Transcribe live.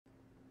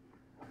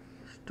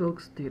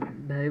Stoke's theorem,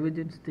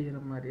 divergence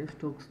theorem மாதிரியே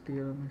Stoke's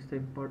theorem is the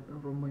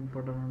ரொம்ப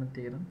இம்பார்ட்டண்டான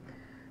தியரம்.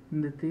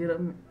 இந்த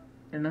தியரம்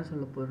என்ன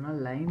சொல்ல போகுதுன்னா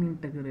லைன்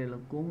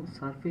இன்டெக்ரலுக்கும்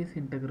சர்ஃபேஸ்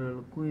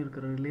இன்டெக்ரலுக்கும்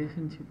இருக்கிற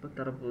ரிலேஷன்ஷிப்பை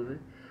தரப்போகுது.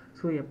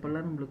 ஸோ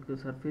எப்போல்லாம் நம்மளுக்கு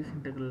சர்ஃபேஸ்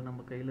இன்டெக்ரல்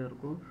நம்ம கையில்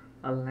இருக்கோ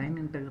அது லைன்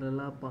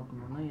இன்டெக்ரலாக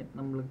பார்க்கணுன்னா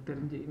நம்மளுக்கு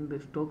தெரிஞ்சு இந்த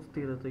ஸ்டோக்ஸ்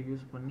தியரத்தை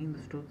யூஸ் பண்ணி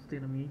இந்த ஸ்டோக்ஸ்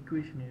தியரம்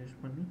ஈக்குவேஷனை யூஸ்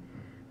பண்ணி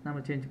நம்ம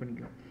சேஞ்ச்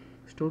பண்ணிக்கலாம்.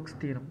 ஸ்டோக்ஸ்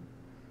தியரம்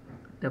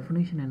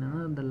டெஃபினிஷன்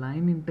என்னென்னா the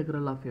line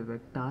integral of a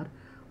vector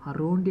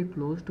around a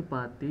closed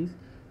path is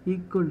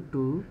equal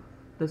to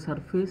the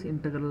surface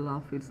integral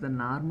of its the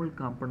normal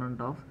component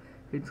of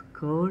its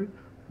curl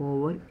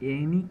over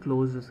any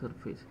closed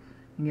surface.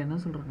 இங்கே என்ன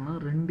சொல்கிறாங்கன்னா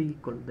ரெண்டு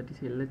equal, that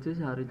is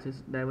LHS RHS.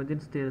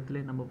 Divergence தியரத்தில்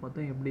நம்ம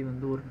பார்த்தோம் எப்படி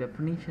வந்து ஒரு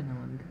டெஃபினேஷனை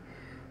வந்து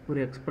ஒரு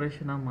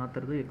எக்ஸ்பிரஷனாக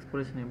மாற்றுறது,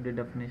 எக்ஸ்பிரஷனை எப்படி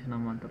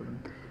டெஃபினேஷனாக மாற்றுறது.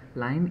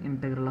 Line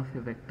integral of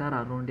a vector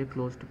around A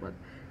closed path.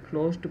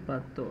 Closed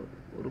பாத்தோ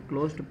ஒரு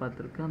க்ளோஸ்டு பாத்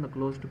இருக்குது, அந்த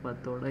க்ளோஸ்டு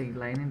பாத்தோட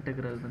லைன்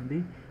இன்டெக்ரல் வந்து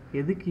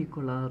எதுக்கு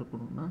ஈக்குவலாக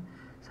இருக்கணும்னா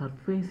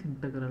surface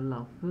integral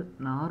of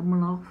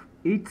normal off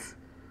it's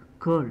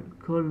girl.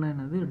 கேர்ள்னா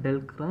என்னது?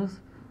 டெல் கிராஸ்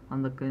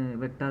அந்த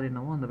வெக்டார்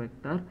என்னவோ அந்த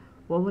vector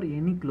over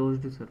any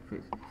closed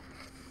surface.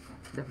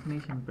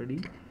 Definition படி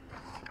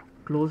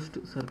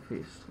closed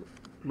surface,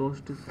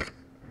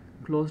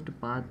 closed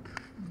path,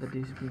 that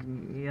is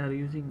we are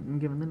using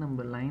இங்கே வந்து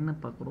நம்ம லைனை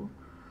பார்க்குறோம்.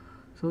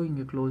 ஸோ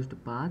இங்கே closed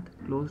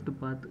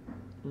path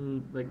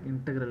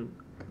integral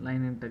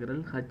line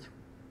integral H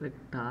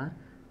vector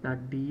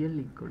dot TL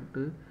equal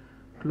to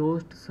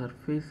closed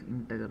surface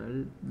integral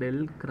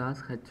del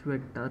cross H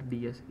vector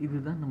DS.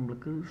 இதுதான்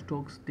நம்மளுக்கு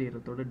Stokes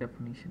தியரத்தோட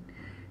definition.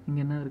 இங்கே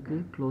என்ன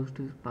இருக்குது?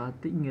 க்ளோஸ்டு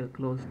பாத்து, இங்கே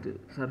க்ளோஸ்டு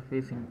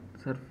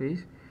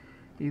சர்ஃபேஸ்.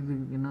 இது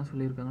என்ன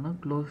சொல்லியிருக்காங்கன்னா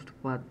க்ளோஸ்டு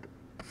பாத்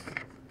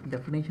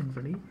டெஃபினேஷன்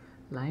படி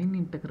line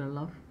integral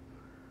of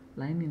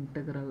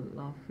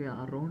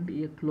around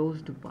A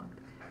closed path.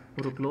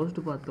 ஒரு க்ளோஸ்டு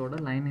பாத்தோட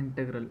லைன்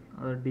இன்டெக்ரல்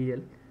அதாவது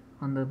டிஎல்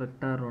அந்த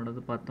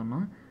வெக்டாரோடது பார்த்தோம்னா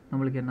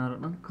நம்மளுக்கு என்ன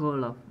ஆகும்னா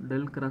girl of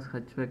del cross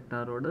H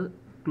வெக்டாரோட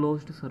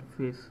closed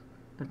surface,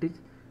 that is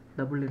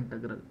double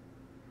integral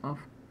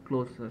of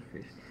close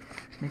surface.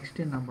 Next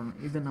என்ன பண்ணணும்?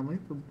 இதை நம்ம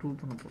இப்போ ப்ரூவ்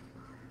பண்ண போகிறோம்.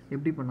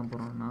 எப்படி பண்ண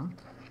போகிறோம்னா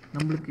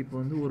நம்மளுக்கு இப்போ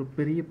வந்து ஒரு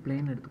பெரிய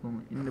பிளேன்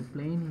எடுத்துக்கோங்க. இந்த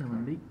பிளேனில்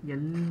வந்து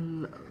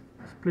எல்லா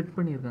ஸ்ப்ளிட்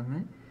பண்ணியிருக்காங்க.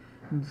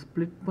 இந்த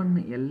ஸ்ப்ளிட் பண்ண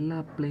எல்லா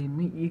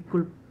பிளேனுமே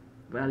ஈக்குவல்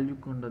வேல்யூ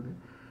கொண்டது.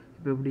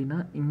 இப்போ எப்படின்னா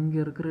இங்கே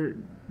இருக்கிற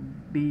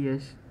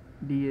டிஎஸ்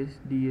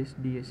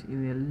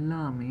இது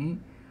எல்லாமே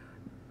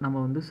நம்ம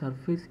வந்து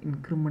சர்ஃபேஸ்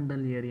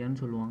இன்க்ரிமெண்டல் ஏரியான்னு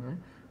சொல்லுவாங்க.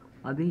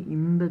 அதே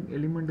இந்த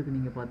எலிமெண்ட்டுக்கு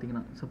நீங்கள்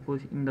பார்த்தீங்கன்னா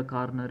சப்போஸ் இந்த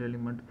கார்னர்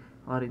எலிமெண்ட்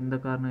ஆர் இந்த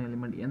கார்னர்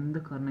எலிமெண்ட், எந்த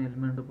கார்னர்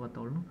எலிமெண்ட்டு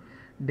பார்த்தாலும்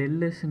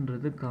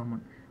டெல்எஸ்ன்றது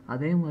காமன்.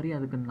 அதே மாதிரி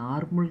அதுக்கு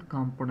நார்மல்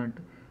காம்பனண்ட்,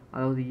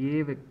 அதாவது ஏ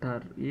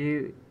வெக்டார் ஏ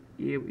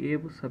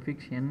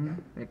சஃபிக்ஸ் என்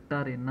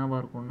வெக்டார் என்னவாக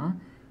இருக்கும்னா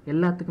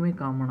எல்லாத்துக்குமே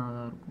காமனாக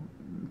தான் இருக்கும்,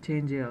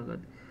 சேஞ்சே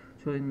ஆகாது.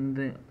 ஸோ இந்த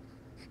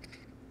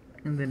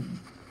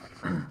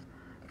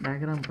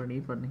டயக்ராம் படி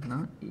பார்த்தீங்கன்னா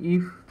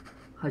if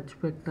h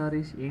vector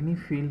is any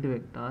field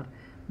vector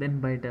then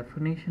by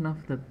definition of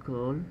the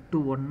curl to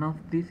one of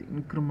these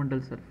incremental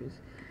surface.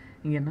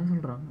 இங்கே என்ன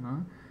சொல்கிறாங்கன்னா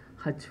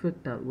h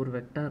vector ஒரு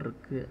வெக்டார்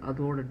இருக்குது,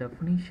 அதோட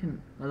டெஃபினேஷன்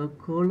அதாவது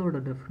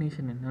கேர்ளோட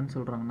டெஃபினேஷன் என்னன்னு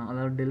சொல்கிறாங்கன்னா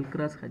அதாவது டெல்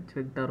கிராஸ் h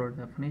வெக்டாரோட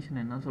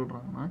டெஃபினேஷன் என்ன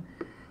சொல்கிறாங்கன்னா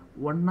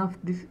ஒன் ஆஃப்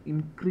திஸ்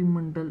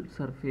இன்க்ரிமெண்டல்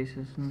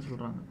சர்ஃபேஸஸ்ன்னு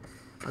சொல்கிறாங்க.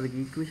 அதுக்கு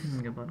ஈக்குவேஷன்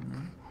இங்கே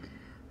பாருங்கள்.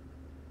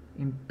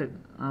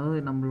 அதாவது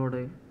நம்மளோட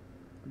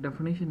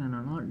டெஃபினேஷன்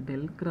என்னென்னா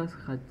டெல் கிராஸ்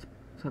ஹச்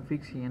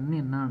சஃபிக்ஸ்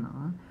என்னன்னா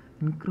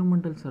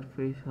இன்க்ரிமெண்டல்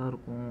சர்ஃபேஸாக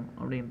இருக்கும்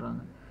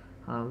அப்படின்றாங்க.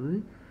 அதாவது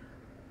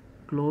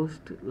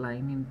closed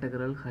line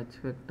integral H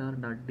vector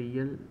dot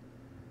TL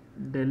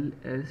del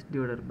S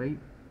divided by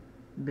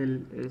del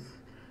S.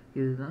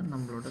 இதுதான்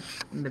நம்மளோட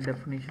இந்த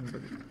டெஃபினேஷன்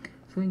படி.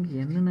 ஸோ இங்கே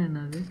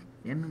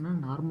என்னென்னா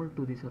நார்மல்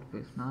டு தி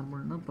சர்ஃபேஸ்,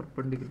 நார்மல்னால்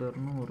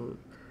பர்பெண்டிகுலர்னு ஒரு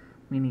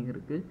மீனிங்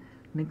இருக்குது.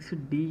 நெக்ஸ்ட்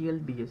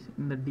டிஎல்டிஎஸ்.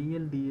 இந்த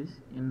டிஎல்டிஎஸ்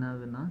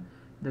என்னதுன்னா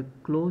த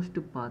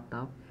closed path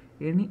of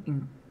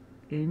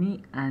any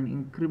and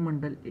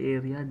incremental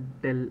area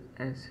del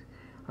S.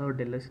 அதாவது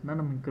டெல் எஸ் தான்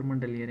நம்ம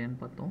இன்க்ரிமெண்டல் ஏரியான்னு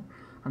பார்த்தோம்.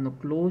 அந்த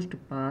க்ளோஸ்டு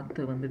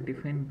பாத்தை வந்து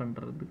டிஃபைன்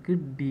பண்ணுறதுக்கு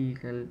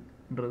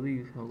டிஎல்ன்றது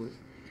யூஸ் ஆகுது.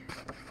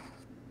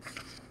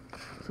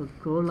 So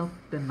girl of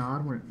the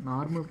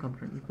normal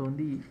component. இப்போ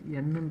வந்து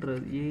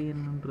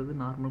ஏஎன்ன்றது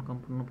நார்மல்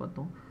காம்பனண்ட்னு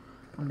பார்த்தோம்.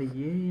 அந்த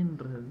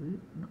ஏஎன்றது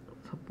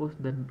suppose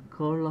then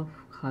girl of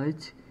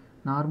H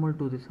normal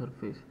to the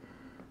surface.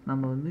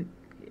 நம்ம வந்து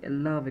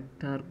எல்லா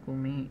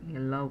வெக்டாருக்குமே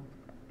எல்லா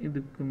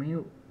இதுக்குமே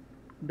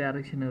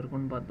டைரக்ஷன்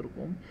இருக்குன்னு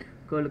பார்த்துருக்கோம்.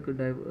 கேர்ளுக்கு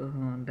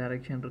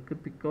டைரக்ஷன்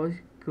இருக்குது because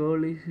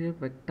girl is a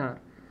vector,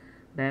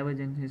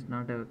 divergence is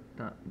not a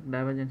vector.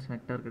 Divergence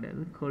vector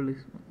கிடையாது,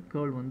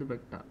 கேர்ள் வந்து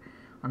வெக்டார்.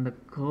 அந்த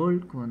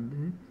கேர்ளுக்கு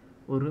வந்து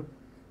ஒரு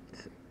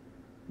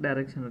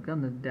டைரக்ஷன் இருக்குது.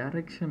 அந்த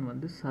டைரக்ஷன்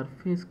வந்து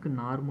சர்ஃபேஸ்க்கு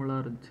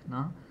நார்மலாக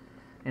இருந்துச்சுன்னா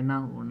என்ன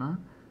ஆகும்னா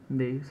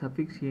இந்த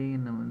சஃபிக்ஸ்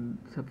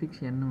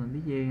எண்ணை வந்து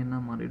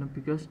ஏஎன்னாக மாறிடும்.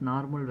 பிகாஸ்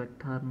நார்மல்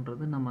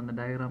வெக்டார்ன்றது நம்ம அந்த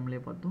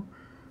டயக்ராம்லேயே பார்த்தோம்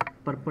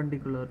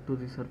பர்பெண்டிகுலர் டு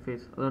தி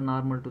சர்ஃபேஸ், அதாவது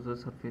நார்மல் டு தி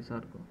சர்ஃபேஸாக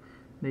இருக்கும்.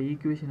 இந்த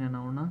ஈக்குவேஷன் என்ன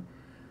ஆகும்னா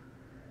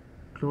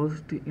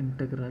closed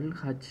integral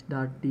h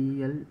dot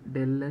dl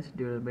del s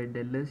divided by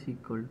del s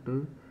equal to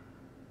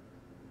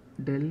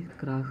del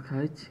cross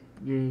h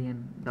an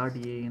dot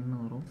an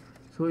வரும்.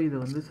 ஸோ இதை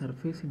வந்து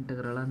சர்ஃபேஸ்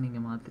இன்டெக்ரலாக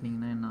நீங்கள்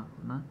மாற்றினீங்கன்னா என்ன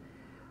ஆகும்னா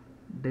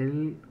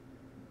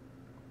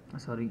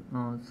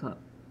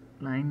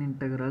line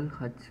integral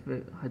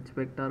h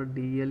vector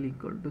dl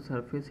equal to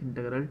surface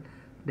integral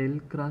del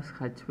cross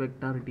h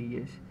vector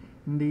ds.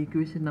 இந்த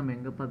equation நம்ம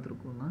எங்கே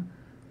பார்த்துருக்கோம்னா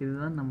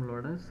இதுதான்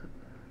நம்மளோட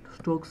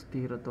ஸ்டோக்ஸ்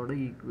தியரத்தோட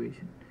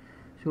ஈக்குவேஷன்.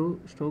 ஸோ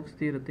ஸ்டோக்ஸ்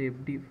தியரத்தை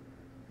எப்படி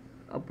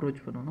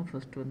அப்ரோச் பண்ணோன்னா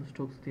ஃபஸ்ட்டு வந்து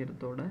ஸ்டோக்ஸ்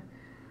தியரத்தோட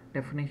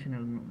டெஃபினேஷன்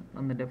எழுதணும்.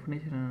 அந்த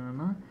டெஃபினேஷன்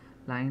என்னென்னா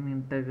லைன்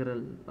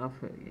இன்டெக்ரல்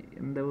ஆஃப்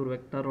எந்த ஒரு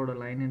வெக்டாரோட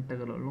லைன்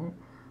இன்டெக்ரலும்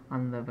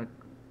அந்த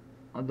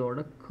அதோட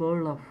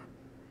girl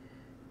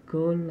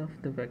of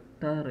the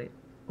vector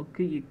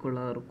okay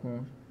ஈக்குவலாக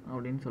இருக்கும்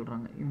அப்படின்னு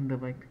சொல்கிறாங்க.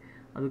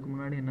 அதுக்கு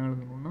முன்னாடி என்ன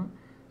எழுதணும்னா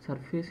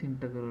சர்ஃபேஸ்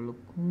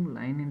இன்டெக்ரலுக்கும்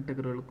லைன்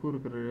இன்டெக்ரலுக்கும்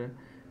இருக்கிற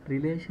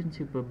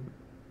ரிலேஷன்ஷிப்பை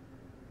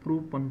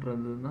ப்ரூவ்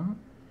பண்ணுறது தான்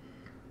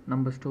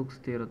நம்ம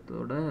ஸ்டோக்ஸ்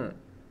தியரத்தோட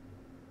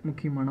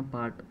முக்கியமான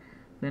பார்ட்.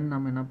 தென்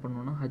நம்ம என்ன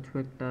பண்ணோம்னா ஹச்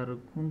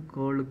வெக்டாருக்கும்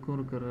கேர்ளுக்கும்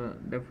இருக்கிற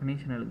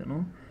டெஃபினேஷன்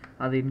எழுதணும்.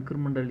 அது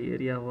இன்க்ரிமெண்டல்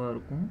ஏரியாவாக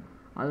இருக்கும்.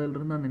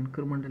 அதிலிருந்து அந்த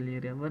இன்க்ரிமெண்டல்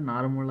ஏரியாவை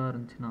நார்மலாக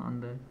இருந்துச்சுன்னா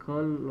அந்த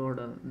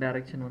கேர்ளோட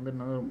டைரெக்ஷன் வந்து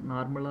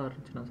நார்மலாக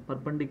இருந்துச்சுன்னா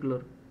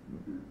பர்பண்டிகுலர்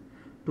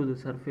டு தி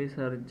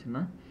சர்ஃபேஸாக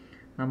இருந்துச்சுன்னா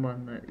நம்ம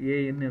அந்த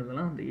ஏஎன்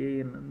எழுதலாம். அந்த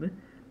ஏஎன் வந்து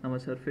நம்ம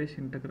சர்ஃபேஸ்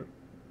இன்டெக்ரல்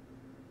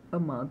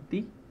மாற்றி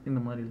இந்த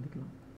மாதிரி எழுதிக்கலாம்.